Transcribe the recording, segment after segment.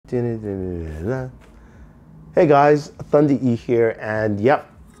Hey guys, Thunder E here, and yep,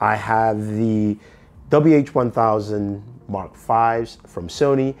 I have the WH-1000 Mark 5s from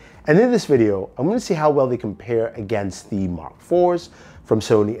Sony, and in this video I'm going to see how well they compare against the Mark 4s from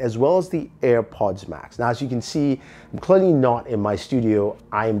Sony as well as the AirPods Max. Now, as you can see, I'm clearly not in my studio.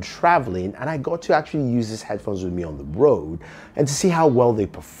 I am traveling, and I got to actually use these headphones with me on the road and to see how well they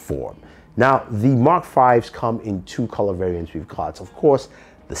perform. Now, the Mark 5s come in two color variants. We've got, of course,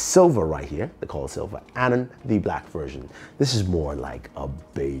 the silver right here, the color silver, and the black version. This is more like a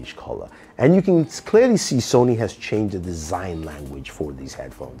beige color. And you can clearly see Sony has changed the design language for these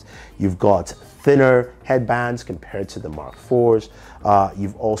headphones. You've got thinner headbands compared to the Mark 4s.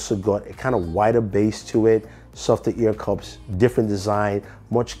 You've also got a kind of wider base to it, softer ear cups, different design,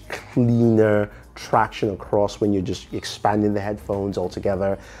 much cleaner traction across when you're just expanding the headphones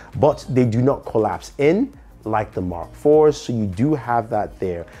altogether. But they do not collapse in like the Mark 4s, so you do have that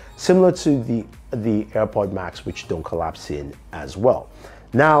there, similar to the AirPod Max, which don't collapse in as well.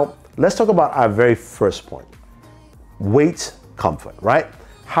 Now, let's talk about our very first point, weight, comfort, right?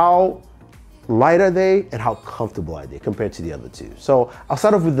 How light are they and how comfortable are they compared to the other two? So I'll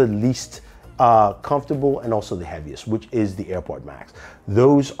start off with the least comfortable and also the heaviest, which is the AirPod Max.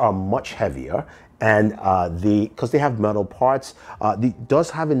 Those are much heavier, and because they have metal parts, it does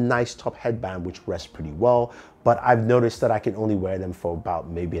have a nice top headband which rests pretty well, but I've noticed that I can only wear them for about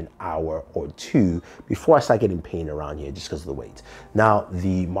maybe an hour or two before I start getting pain around here just because of the weight. Now,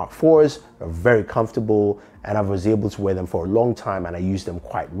 the Mark 4s are very comfortable, and I was able to wear them for a long time, and I use them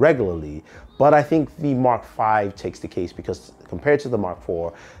quite regularly. But I think the Mark 5 takes the case because compared to the Mark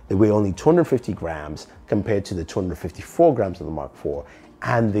 4, they weigh only 250 grams compared to the 254 grams of the Mark 4.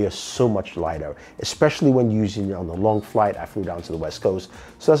 And they are so much lighter, especially when using it on a long flight. I flew down to the West Coast,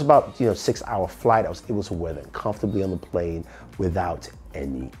 so that's about 6-hour flight. I was able to wear them comfortably on the plane without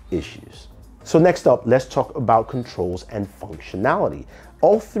any issues. So next up, let's talk about controls and functionality.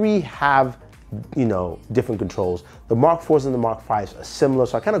 All three have different controls. The Mark 4s and the Mark 5s are similar,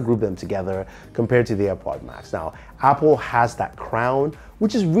 so I kind of group them together compared to the AirPod Max. Now, Apple has that crown,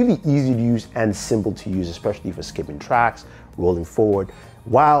 which is really easy to use and simple to use, especially for skipping tracks, rolling forward,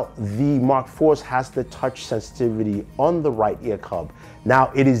 while the Mark 4s has the touch sensitivity on the right ear cup.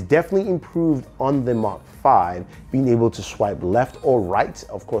 Now, it is definitely improved on the Mark 5, being able to swipe left or right,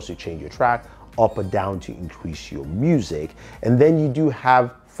 of course, to change your track, up or down to increase your music. And then you do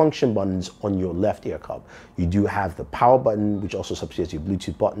have function buttons on your left ear cup. You do have the power button, which also substitutes your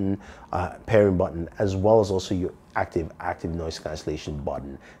Bluetooth button, pairing button, as well as also your active noise cancellation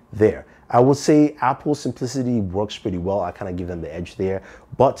button there. I would say Apple's simplicity works pretty well. I kind of give them the edge there,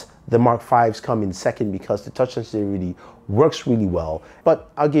 but the Mark 5s come in second because the touch sensitivity works really well,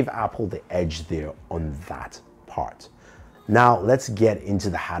 but I'll give Apple the edge there on that part. Now let's get into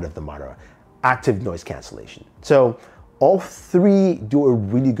the heart of the matter, active noise cancellation. So all three do a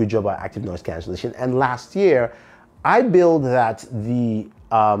really good job at active noise cancellation, and last year I built that the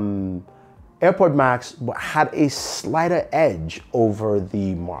AirPod Max had a slighter edge over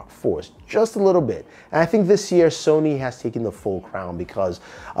the Mark 4s, just a little bit. And I think this year Sony has taken the full crown because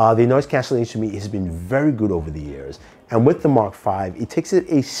the noise cancellation to me has been very good over the years. And with the Mark 5, it takes it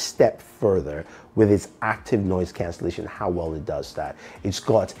a step further with its active noise cancellation, how well it does that. It's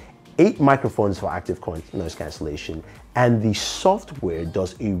got 8 microphones for active noise cancellation, and the software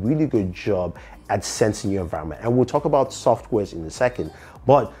does a really good job at sensing your environment. And we'll talk about softwares in a second,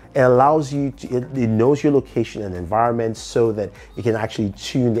 but it allows you to, it knows your location and environment so that it can actually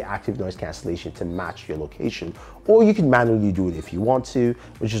tune the active noise cancellation to match your location, or you can manually do it if you want to,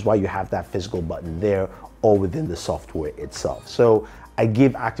 which is why you have that physical button there or within the software itself. So I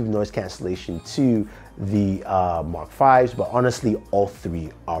give active noise cancellation to the Mark 5s, but honestly, all three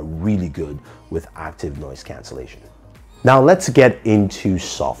are really good with active noise cancellation. Now let's get into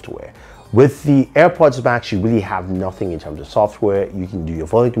software. With the AirPods Max, you really have nothing in terms of software. You can do your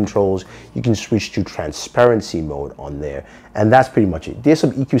volume controls, you can switch to transparency mode on there, and that's pretty much it. There's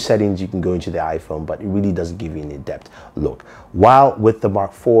some EQ settings you can go into the iPhone, but it really doesn't give you an in-depth look. While with the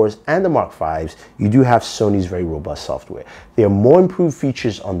Mark 4s and the Mark 5s, you do have Sony's very robust software. There are more improved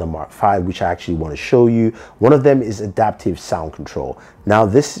features on the Mark 5, which I actually want to show you. One of them is adaptive sound control. Now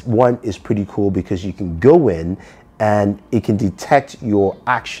this one is pretty cool because you can go in and it can detect your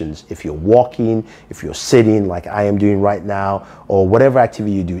actions if you're walking, if you're sitting like I am doing right now, or whatever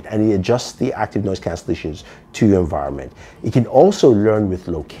activity you do, and it adjusts the active noise cancellations to your environment. It can also learn with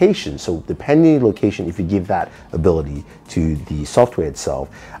location, so depending on location, if you give that ability to the software itself,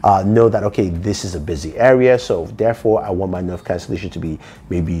 know that, okay, this is a busy area, so therefore I want my noise cancellation to be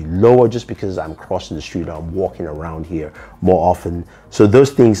maybe lower just because I'm crossing the street or I'm walking around here more often. So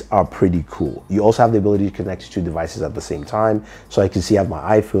those things are pretty cool. You also have the ability to connect to two devices at the same time. So I can see I have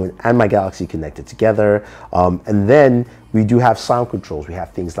my iPhone and my Galaxy connected together. And then we do have sound controls. We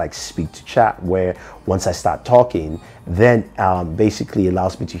have things like speak to chat, where once I start talking, then basically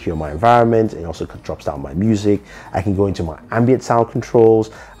allows me to hear my environment, and also drops down my music. I can go into my ambient sound controls.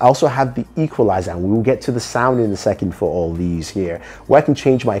 I also have the equalizer, and we will get to the sound in a second for all these here, where I can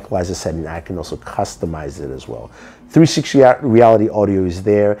change my equalizer setting. I can also customize it as well. 360 reality audio is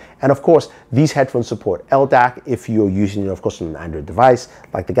there. And of course, these headphones support LDAC if you're using it, of course, on an Android device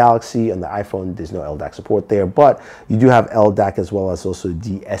like the Galaxy. On the iPhone, there's no LDAC support there, but you do have LDAC as well as also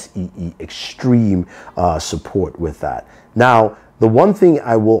DSEE Extreme support with that. Now, the one thing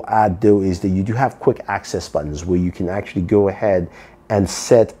I will add though is that you do have quick access buttons where you can actually go ahead and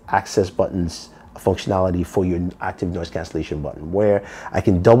set access buttons functionality for your active noise cancellation button, where I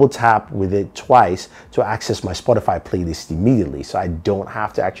can double tap with it twice to access my Spotify playlist immediately, so I don't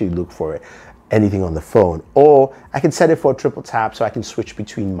have to actually look for it anything on the phone. Or I can set it for a triple tap so I can switch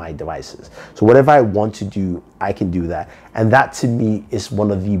between my devices. So whatever I want to do, I can do that. And that to me is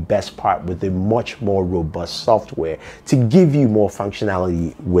one of the best part with the much more robust software to give you more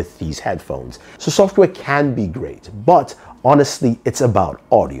functionality with these headphones. So software can be great, but honestly, it's about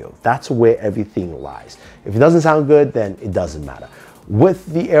audio. That's where everything lies. If it doesn't sound good, then it doesn't matter. With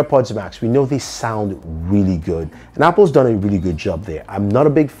the AirPods Max, we know they sound really good, and Apple's done a really good job there. I'm not a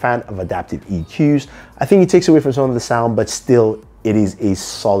big fan of adaptive EQs. I think it takes away from some of the sound, but still, it is a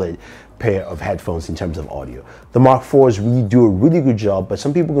solid pair of headphones in terms of audio. The Mark IVs really do a really good job, but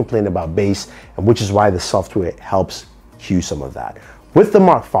some people complain about bass, and which is why the software helps cue some of that. With the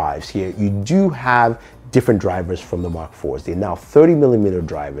Mark Vs here, you do have different drivers from the Mark IVs. They're now 30mm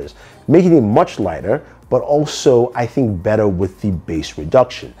drivers, making it much lighter, but also I think better with the bass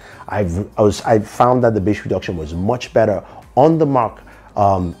reduction. I found that the bass reduction was much better on the Mark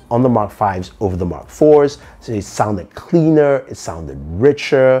Vs over the Mark IVs. So it sounded cleaner, it sounded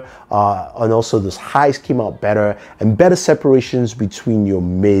richer, and also those highs came out better, and better separations between your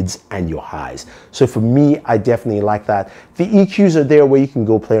mids and your highs. So for me, I definitely like that. The EQs are there where you can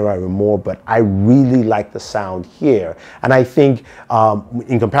go play around with more, but I really like the sound here. And I think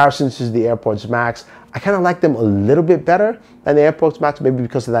in comparison to the AirPods Max, I kind of like them a little bit better than the AirPods Max, maybe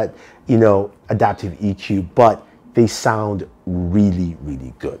because of that, you know, adaptive EQ, but they sound really,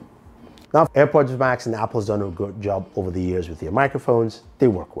 really good. Now, AirPods Max and Apple's done a good job over the years with their microphones. They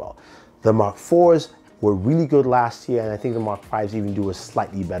work well. The Mark IVs were really good last year, and I think the Mark Vs even do a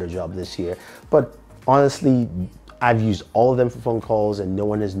slightly better job this year. But honestly, I've used all of them for phone calls, and no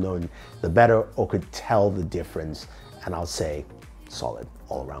one has known the better or could tell the difference, and I'll say solid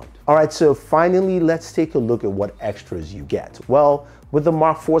all around. All right, so finally, let's take a look at what extras you get. Well, with the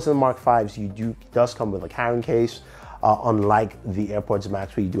Mark IVs and the Mark Vs, it does come with a carrying case, unlike the AirPods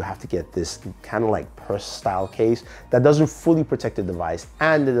Max, where you do have to get this kind of like purse style case that doesn't fully protect the device,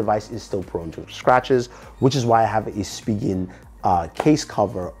 and the device is still prone to scratches, which is why I have a Spigen case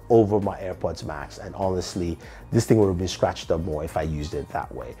cover over my AirPods Max, and honestly, this thing would have been scratched up more if I used it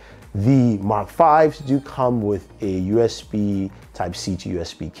that way. The Mark Vs do come with a USB Type-C to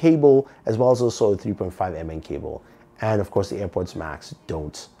USB cable, as well as also a 3.5mm cable. And of course, the AirPods Max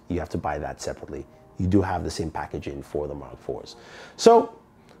don't. You have to buy that separately. You do have the same packaging for the Mark IVs. So,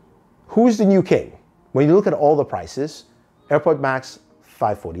 who's the new king? When you look at all the prices, AirPods Max,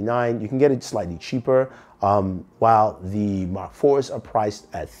 $549. You can get it slightly cheaper, while the Mark IVs are priced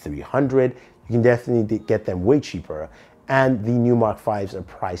at $300. You can definitely get them way cheaper. And the new Mark Vs are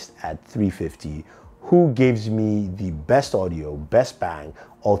priced at $350. Who gives me the best audio, best bang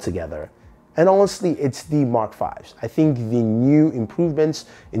altogether? And honestly, it's the Mark Vs. I think the new improvements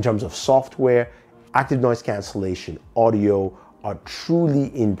in terms of software, active noise cancellation, audio are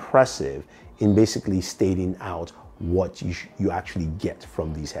truly impressive in basically stating out what you actually get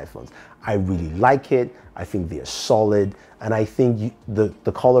from these headphones. I really like it. I think they're solid, and I think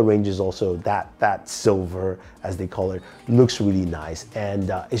the color range is also that silver, as they call it, looks really nice,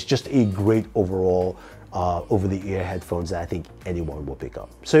 and it's just a great overall over-the-ear headphones that I think anyone will pick up.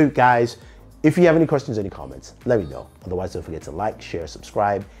 So guys, if you have any questions, any comments, let me know. Otherwise, don't forget to like, share,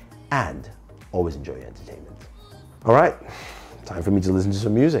 subscribe, and always enjoy your entertainment. All right, time for me to listen to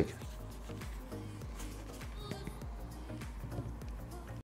some music.